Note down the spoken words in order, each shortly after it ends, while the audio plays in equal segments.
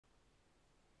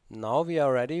Now we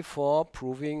are ready for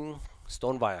proving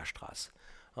Stone-Weierstrass.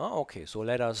 Okay, so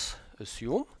let us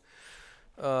assume,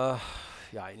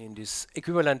 in this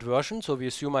equivalent version, so we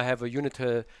assume I have a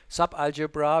unital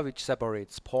subalgebra which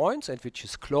separates points and which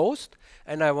is closed,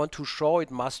 and I want to show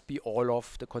it must be all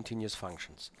of the continuous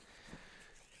functions.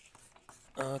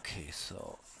 Okay,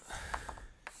 so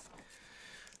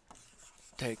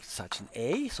take such an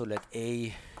A, so let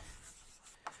A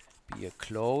be a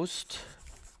closed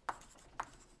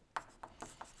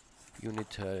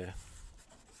unital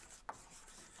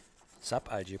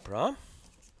subalgebra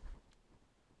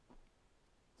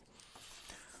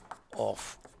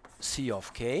of C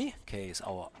of K. K is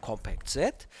our compact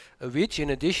set, which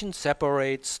in addition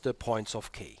separates the points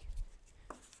of K.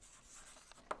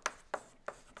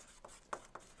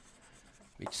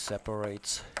 Which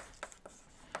separates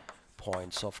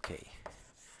points of K.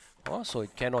 So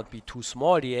it cannot be too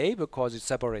small, the A, because it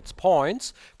separates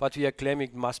points, but we are claiming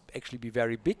it must actually be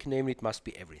very big, namely it must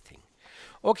be everything.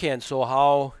 Okay, and so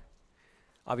how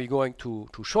are we going to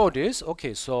show this?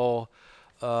 Okay, so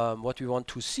what we want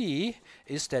to see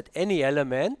is that any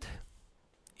element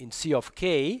in C of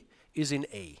K is in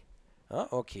A.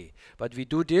 Okay, but we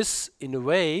do this in a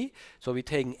way, so we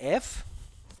take an F.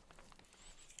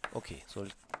 Okay, so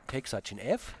take such an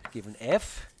F, given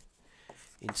F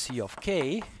in C of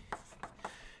K.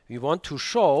 We want to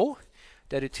show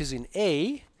that it is in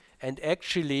A, and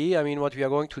actually, I mean, what we are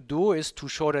going to do is to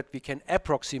show that we can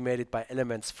approximate it by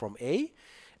elements from A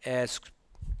as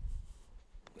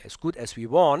good as we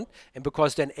want, and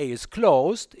because then A is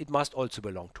closed, it must also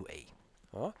belong to A.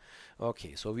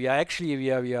 Okay, so we are actually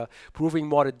we are proving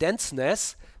more the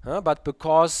denseness, but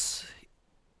because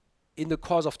in the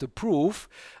course of the proof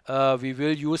we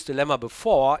will use the lemma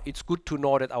before, it's good to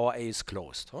know that our A is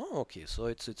closed. Okay, so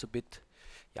it's a bit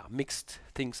mixed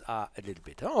things are a little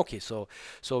bit. Okay, so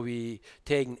we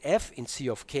take an F in C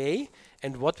of K,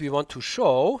 and what we want to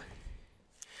show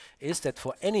is that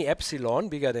for any epsilon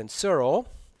bigger than 0,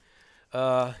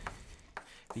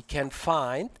 we can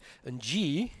find a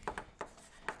G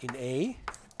in A.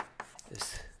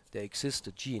 There exists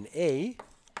a G in A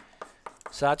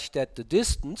such that the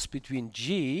distance between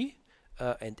G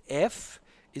and F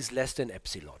is less than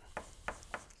epsilon.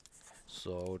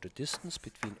 So the distance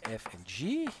between F and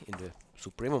G in the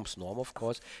supremum's norm, of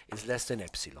course, is less than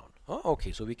epsilon.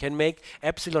 Okay, so we can make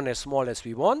epsilon as small as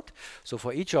we want. So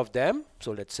for each of them,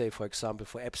 so let's say, for example,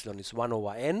 for epsilon is 1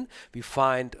 over n, we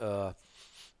find a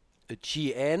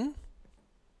Gn,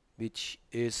 which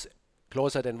is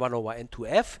closer than 1 over n to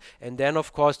F, and then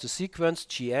of course the sequence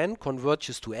Gn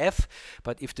converges to F,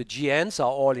 but if the Gn's are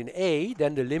all in A,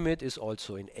 then the limit is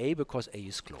also in A because A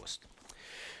is closed.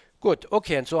 Good,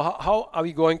 okay, and so how are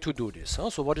we going to do this?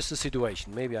 So what is the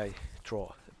situation? Maybe I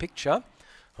draw a picture.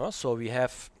 So we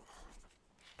have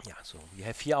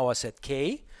here our set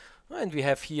K, and we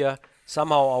have here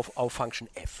somehow our function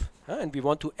F. And we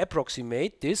want to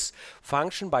approximate this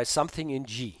function by something in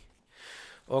G.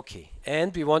 Okay,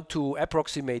 and we want to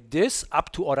approximate this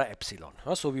up to order epsilon.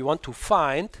 So we want to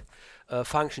find a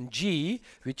function G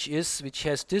which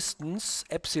has distance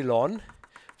epsilon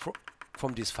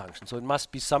from this function. So it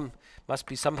must be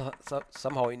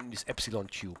somehow in this epsilon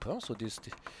tube. So this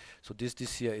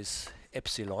here is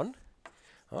epsilon.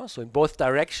 So in both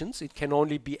directions it can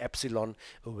only be epsilon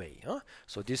away.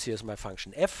 So this here is my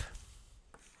function F.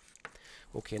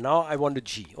 Okay, now I want a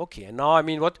G. Okay, and now I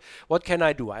mean what can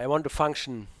I do? I want a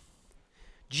function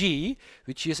G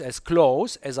which is as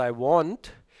close as I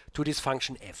want to this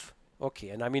function F. Okay,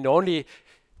 and I mean the only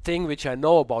thing which I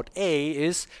know about A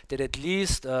is that at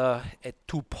least at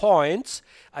 2 points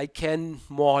I can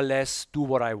more or less do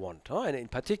what I want. And in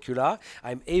particular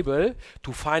I'm able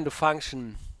to find a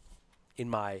function in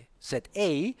my set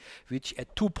A which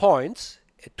at 2 points,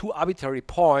 at 2 arbitrary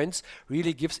points,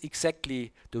 really gives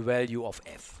exactly the value of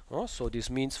F. So this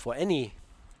means for any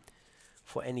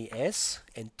S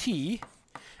and T,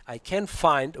 I can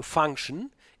find a function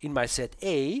in my set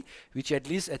A which at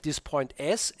least at this point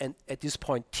S and at this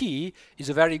point T is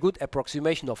a very good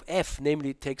approximation of F,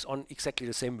 namely it takes on exactly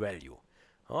the same value.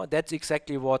 That's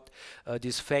exactly what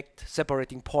this fact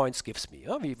separating points gives me.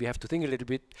 We have to think a little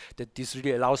bit that this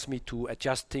really allows me to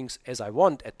adjust things as I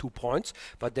want at 2 points,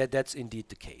 but that's indeed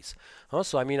the case.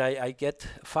 So I mean I get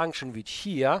a function which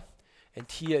here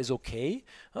and here is okay,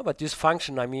 but this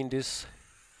function, I mean this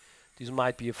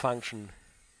might be a function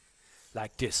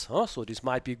like this. So this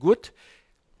might be good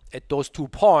at those 2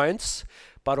 points,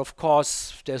 but of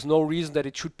course there's no reason that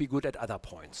it should be good at other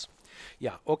points.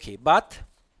 Yeah, okay, but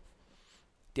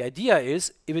the idea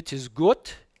is if it is good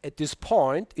at this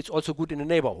point, it's also good in the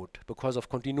neighborhood because of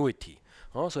continuity.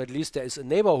 So at least there is a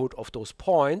neighborhood of those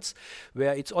points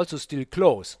where it's also still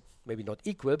close. Maybe not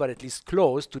equal, but at least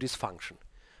close to this function.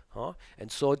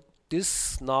 And so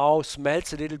this now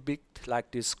smells a little bit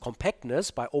like this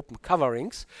compactness by open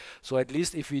coverings. So at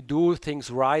least if we do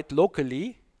things right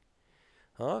locally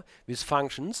with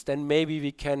functions, then maybe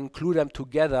we can glue them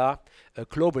together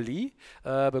globally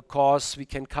because we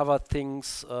can cover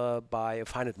things by a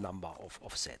finite number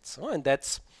of sets. And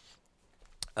that's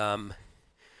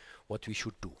what we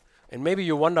should do. And maybe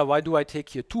you wonder, why do I take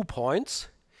here 2 points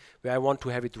where I want to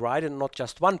have it right and not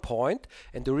just 1 point?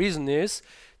 And the reason is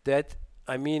that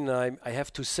I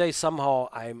have to say somehow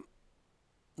I'm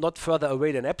not further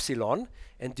away than epsilon,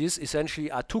 and these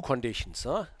essentially are 2 conditions.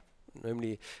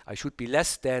 Namely, I should be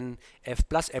less than f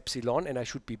plus epsilon, and I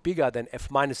should be bigger than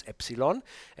f minus epsilon.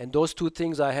 And those 2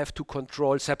 things I have to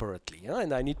control separately.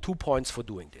 And I need 2 points for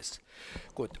doing this.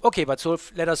 Good. Okay, but so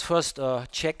let us first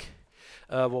check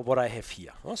what I have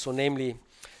here. So namely,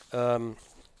 so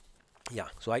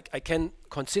I can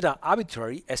consider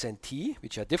arbitrary S and T,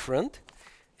 which are different.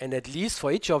 And at least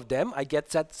for each of them, I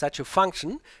get such a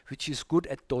function which is good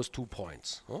at those 2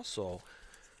 points. So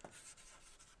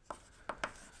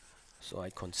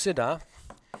I consider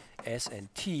S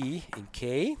and T in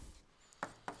K,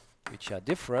 which are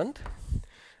different.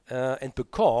 And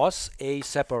because A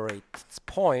separates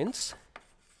points,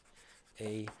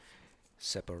 I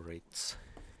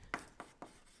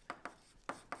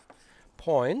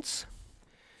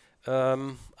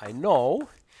know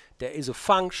there is a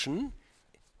function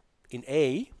in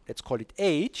A, let's call it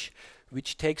H,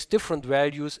 which takes different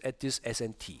values at this S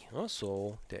and T.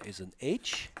 So there is an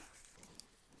H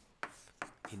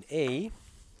in A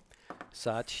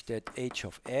such that H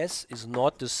of S is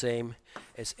not the same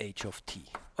as H of T.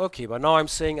 Okay, but now I'm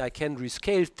saying I can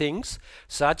rescale things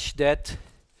such that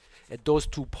at those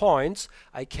 2 points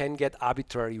I can get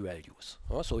arbitrary values.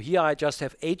 So here I just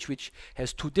have H which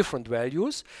has 2 different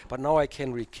values, but now I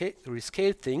can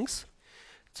rescale things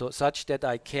so such that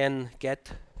I can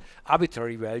get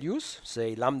arbitrary values,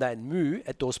 say lambda and mu,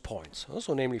 at those points.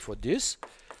 So namely for this,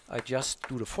 I just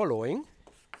do the following.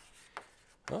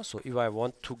 So if I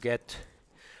want to get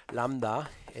lambda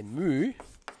and mu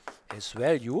as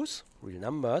values, real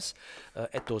numbers,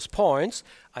 at those points,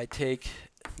 I take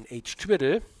an H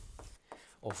twiddle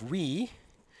of V.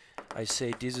 I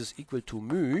say this is equal to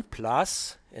mu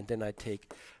plus, and then I take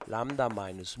lambda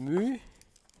minus mu,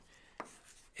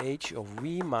 H of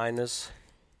V minus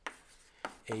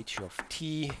H of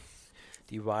T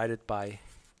divided by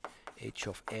H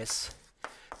of S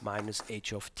minus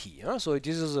H of T. So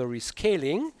this is a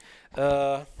rescaling.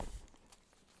 So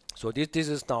this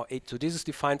is now 8. So this is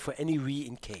defined for any V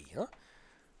in K.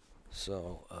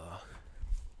 So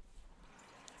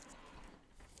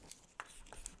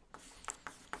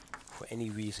for any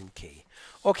V's in K.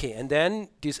 Okay, and then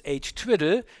this H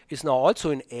twiddle is now also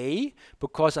in A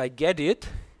because I get it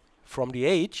from the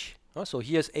H. So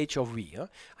here's H of V.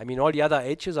 I mean, all the other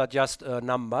H's are just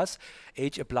numbers,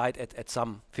 H applied at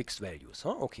some fixed values.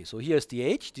 Okay, so here's the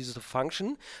H. This is a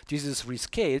function. This is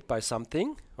rescaled by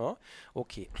something.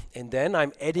 Okay, and then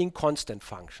I'm adding constant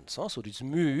functions. So this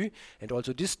mu and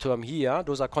also this term here,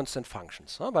 those are constant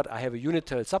functions. But I have a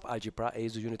unital subalgebra. A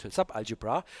is a unital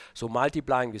subalgebra. So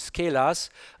multiplying with scalars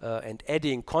and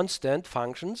adding constant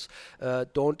functions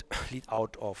don't lead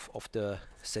out of the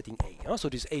setting A. So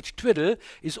this H twiddle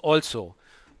is also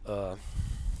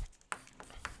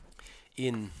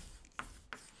in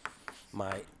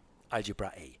my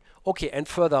algebra A. Okay, and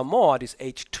furthermore, this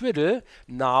H twiddle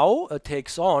now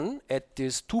takes on at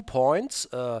these 2 points,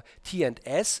 T and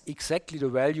S, exactly the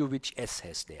value which S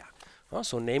has there.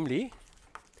 So namely,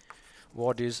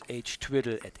 what is H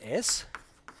twiddle at S?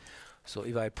 So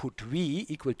if I put V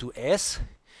equal to S,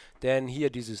 then here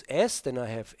this is S, then I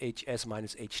have Hs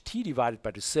minus Ht divided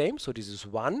by the same, so this is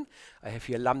 1. I have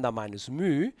here lambda minus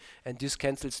mu, and this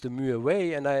cancels the mu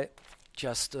away, and I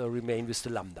just remain with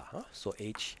the lambda. So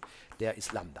H there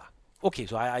is lambda. Okay,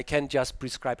 so I can just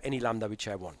prescribe any lambda which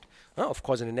I want. Of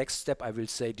course, in the next step I will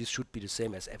say this should be the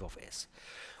same as f of s.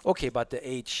 Okay, but the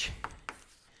H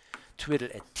twiddle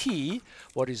at t,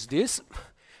 what is this?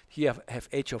 Here I have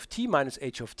H of t minus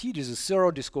H of t. This is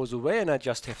 0, this goes away, and I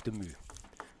just have the mu.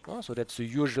 So that's the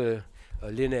usual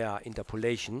linear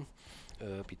interpolation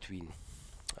between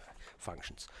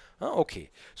functions.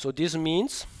 Okay, so this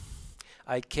means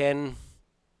I can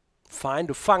find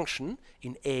a function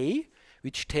in A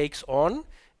which takes on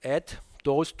at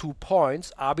those 2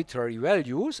 points arbitrary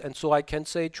values, and so I can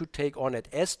say it should take on at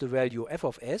S the value f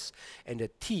of s and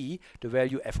at t the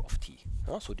value f of t.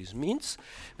 So this means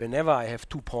whenever I have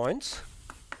 2 points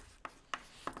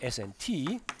S and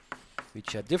t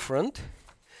which are different,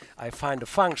 I find a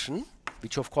function,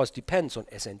 which of course depends on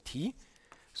s and t.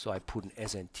 So I put an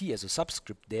s and t as a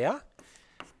subscript there.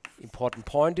 Important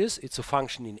point is it's a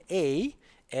function in A,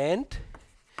 and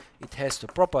it has the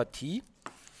property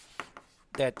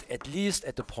that at least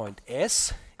at the point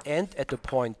S and at the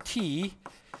point T,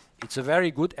 it's a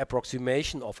very good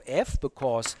approximation of f,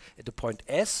 because at the point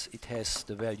S it has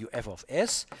the value f of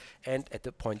s, and at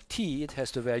the point T it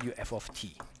has the value f of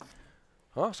t.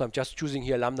 So I'm just choosing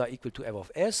here lambda equal to f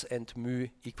of s and mu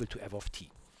equal to f of t.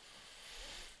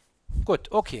 Good,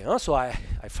 okay, so I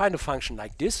find a function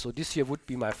like this. So this here would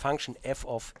be my function f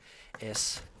of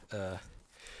s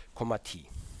comma t.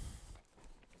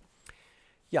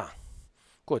 Yeah,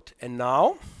 good. And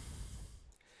now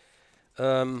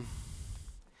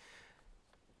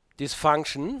this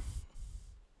function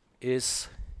is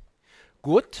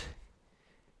good,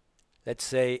 let's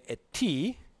say at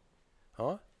t,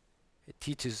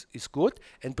 t is good,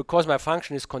 and because my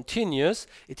function is continuous,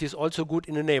 it is also good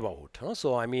in the neighborhood.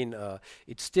 So I mean,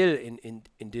 it's still in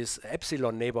this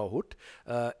epsilon neighborhood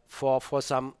for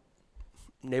some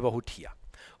neighborhood here.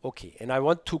 Okay, and I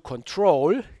want to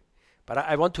control, but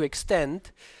I want to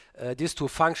extend this to a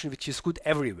function which is good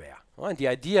everywhere. And the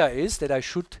idea is that I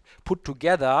should put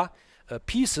together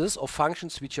pieces of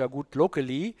functions which are good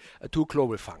locally to a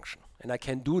global function. And I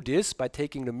can do this by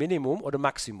taking the minimum or the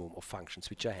maximum of functions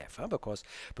which I have. Because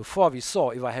before we saw,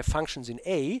 if I have functions in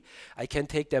A, I can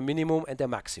take their minimum and their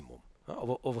maximum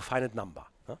of a finite number.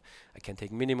 I can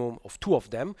take minimum of 2 of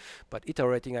them, but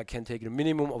iterating I can take the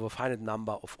minimum of a finite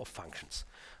number of functions.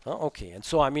 Okay, and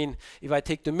so I mean, if I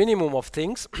take the minimum of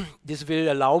things, this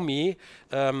will allow me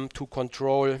to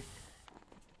control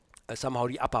somehow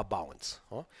the upper bounds.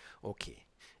 Okay,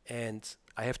 and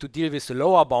I have to deal with the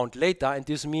lower bound later, and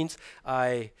this means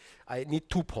I need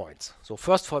 2 points. So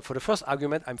first, for the first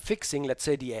argument, I'm fixing, let's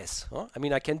say, the s. I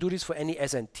mean, I can do this for any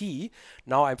s and t.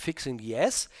 Now I'm fixing the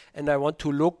s, and I want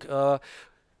to look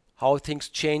how things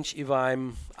change if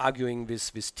I'm arguing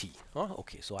with t.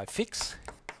 Okay, so I fix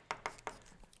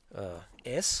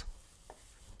s,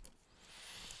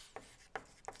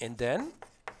 and then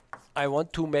I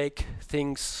want to make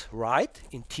things right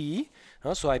in t.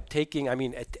 So I'm taking, I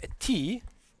mean, at t,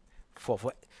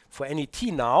 for any t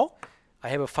now, I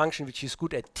have a function which is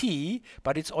good at t,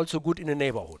 but it's also good in the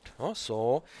neighborhood.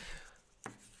 So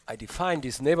I define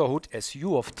this neighborhood as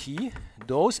u of t,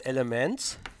 those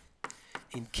elements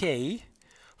in K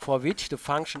for which the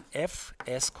function f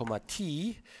s comma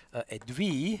t at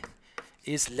v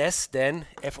is less than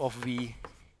f of v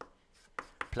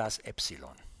plus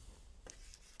epsilon.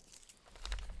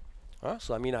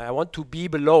 So I mean, I want to be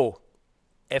below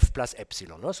f plus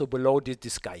epsilon, so below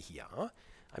this guy here.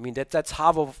 I mean, that's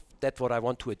half of that what I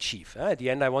want to achieve. At the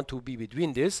end, I want to be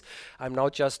between this. I'm now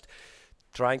just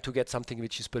trying to get something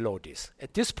which is below this.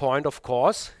 At this point, of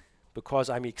course, because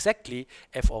I'm exactly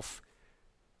f of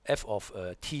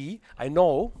t, I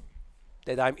know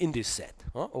that I'm in this set.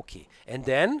 Okay, and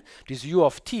then this u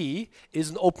of t is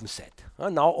an open set.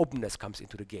 Now openness comes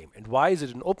into the game. And why is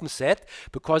it an open set?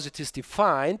 Because it is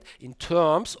defined in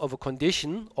terms of a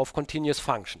condition of continuous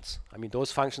functions. I mean,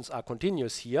 those functions are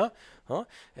continuous here.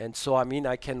 And so, I mean,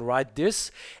 I can write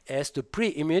this as the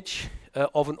pre-image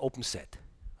of an open set.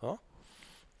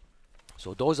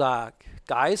 So those are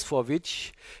guys for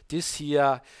which this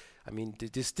here, I mean,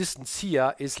 this distance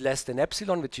here is less than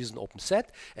epsilon, which is an open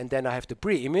set, and then I have the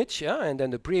pre-image, and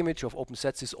then the pre-image of open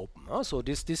sets is open. So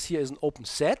this here is an open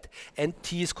set, and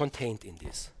t is contained in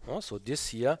this. So this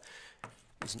here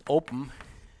is an open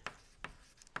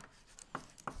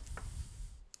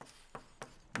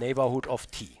neighborhood of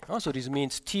t. So this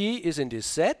means t is in this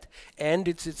set, and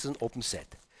it's an open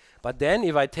set. But then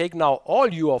if I take now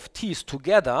all u of t's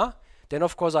together, then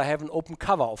of course I have an open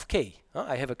cover of K.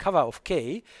 I have a cover of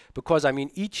K because I mean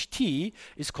each T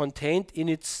is contained in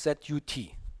its set UT.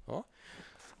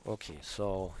 Okay,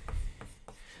 so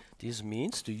this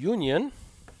means the union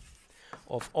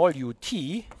of all UT,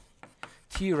 T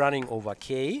running over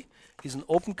K, is an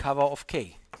open cover of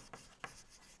K.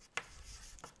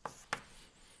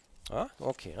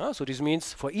 Okay, so this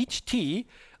means for each T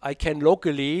I can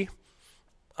locally,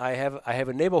 I have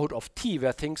a neighborhood of T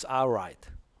where things are right.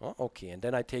 Okay, and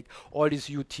then I take all these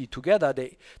UT together,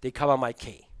 they cover my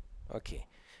K. Okay,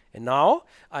 and now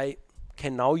I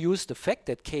can now use the fact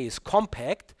that K is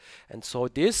compact, and so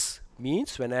this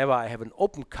means whenever I have an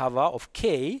open cover of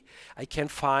K, I can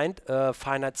find a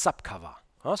finite subcover.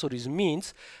 So this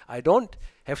means I don't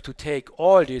have to take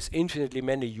all these infinitely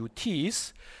many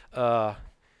UTs to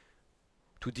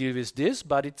deal with this,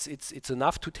 but it's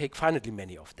enough to take finitely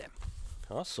many of them.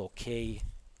 So K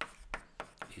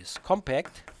is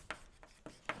compact.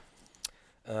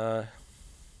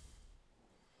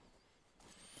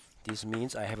 this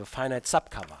means I have a finite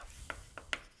subcover.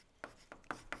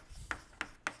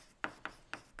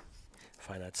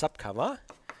 Finite subcover.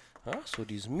 So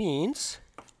this means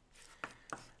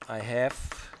I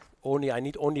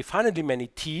need only finitely many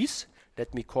t's.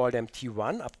 Let me call them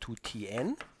t1 up to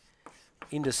tn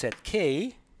in the set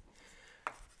K,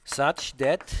 such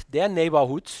that their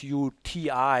neighborhoods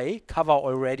uti cover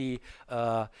already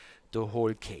the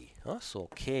whole K. So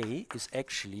K is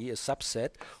actually a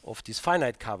subset of this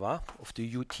finite cover of the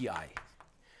uti.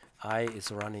 I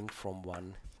is running from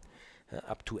 1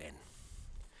 up to n.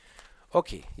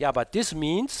 Okay, yeah, but this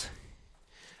means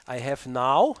I have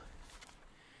now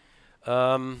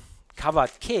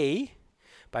covered K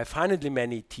by finitely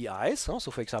many ti's. So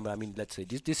for example, I mean, let's say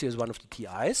this here is one of the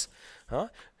ti's.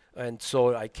 And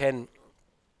so I can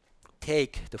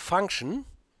take the function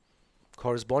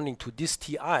corresponding to this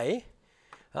ti. I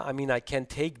mean, I can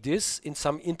take this in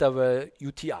some interval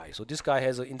uti. So this guy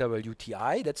has an interval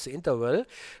uti. That's the interval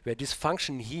where this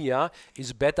function here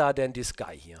is better than this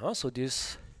guy here. So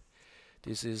this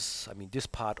is, I mean, this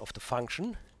part of the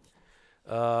function.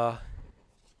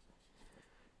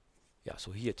 Yeah,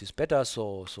 so here it is better.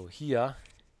 So here,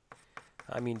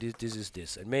 I mean, this is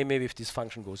this. And maybe if this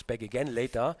function goes back again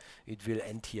later, it will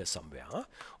end here somewhere.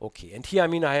 Okay, and here, I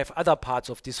mean, I have other parts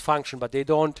of this function, but they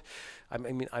don't, I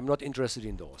mean, I'm not interested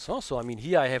in those. So, I mean,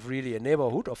 here I have really a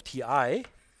neighborhood of ti. And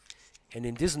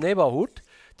in this neighborhood,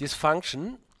 this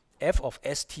function, f of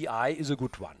sti, is a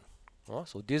good one.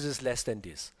 So this is less than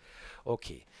this.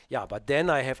 Okay, yeah, but then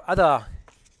I have other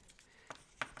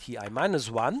ti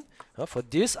minus 1. For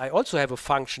this, I also have a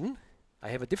function. I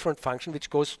have a different function which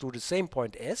goes through the same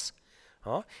point s,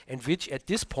 and which at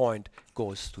this point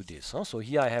goes to this. So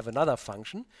here I have another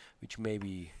function which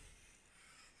maybe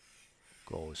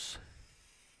goes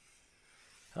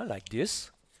like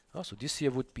this. So this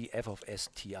here would be f of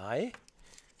sti.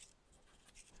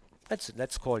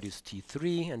 Let's call this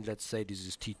t3, and let's say this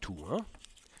is t2.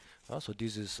 So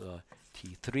this is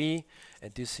t3,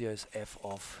 and this here is f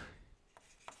of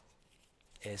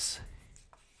s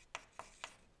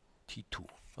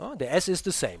t2. The s is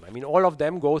the same. I mean, all of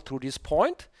them go through this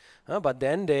point, but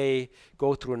then they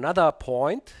go through another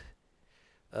point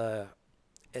of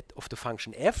the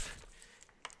function f.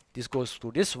 This goes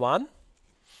through this one,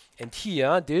 and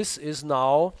here this is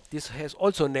now, this has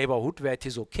also a neighborhood where it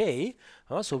is okay,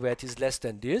 so where it is less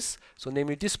than this, so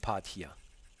namely this part here.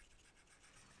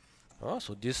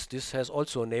 So this has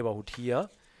also a neighborhood here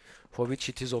for which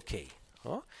it is okay.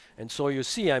 And so you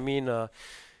see, I mean,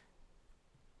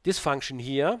 this function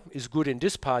here is good in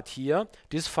this part here.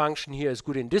 This function here is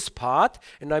good in this part.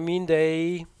 And I mean,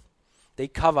 they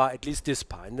cover at least this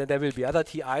part. And then there will be other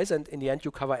ti's, and in the end, you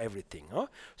cover everything.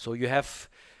 So you have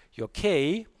your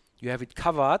K, you have it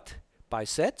covered by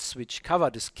sets which cover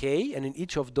this K. And in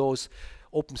each of those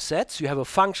open sets, you have a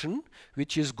function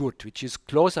which is good, which is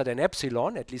closer than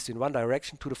epsilon, at least in one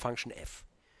direction, to the function f.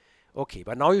 Okay,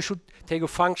 but now you should take a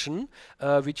function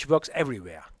which works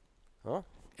everywhere.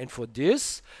 And for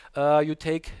this, you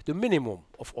take the minimum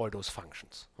of all those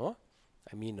functions. I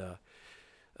mean,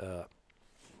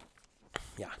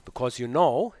 yeah, because you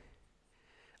know,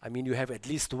 I mean, you have at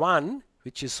least one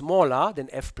which is smaller than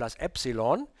f plus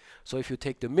epsilon. So if you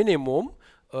take the minimum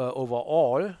over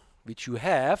all which you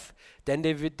have, then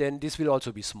this will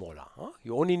also be smaller.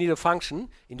 You only need a function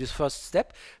in this first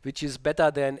step which is better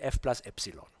than f plus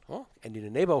epsilon. And in the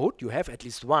neighborhood, you have at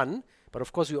least one. But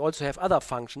of course, you also have other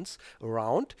functions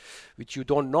around which you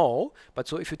don't know. But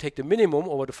so if you take the minimum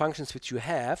over the functions which you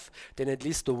have, then at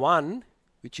least the one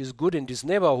which is good in this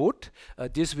neighborhood,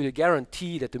 this will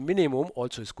guarantee that the minimum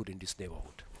also is good in this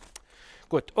neighborhood.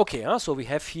 Good. Okay, so we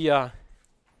have here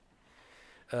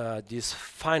this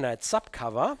finite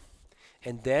subcover.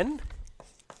 And then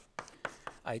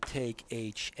I take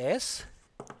hs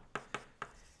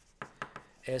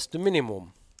as the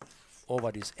minimum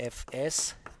over this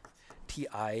fs ti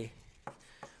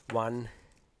 1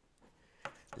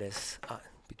 less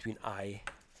between I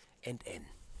and n.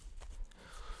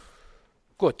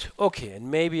 Good. Okay,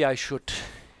 and maybe I should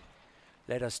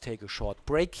let us take a short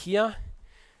break here,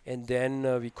 and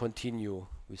then we continue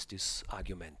with this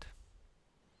argument.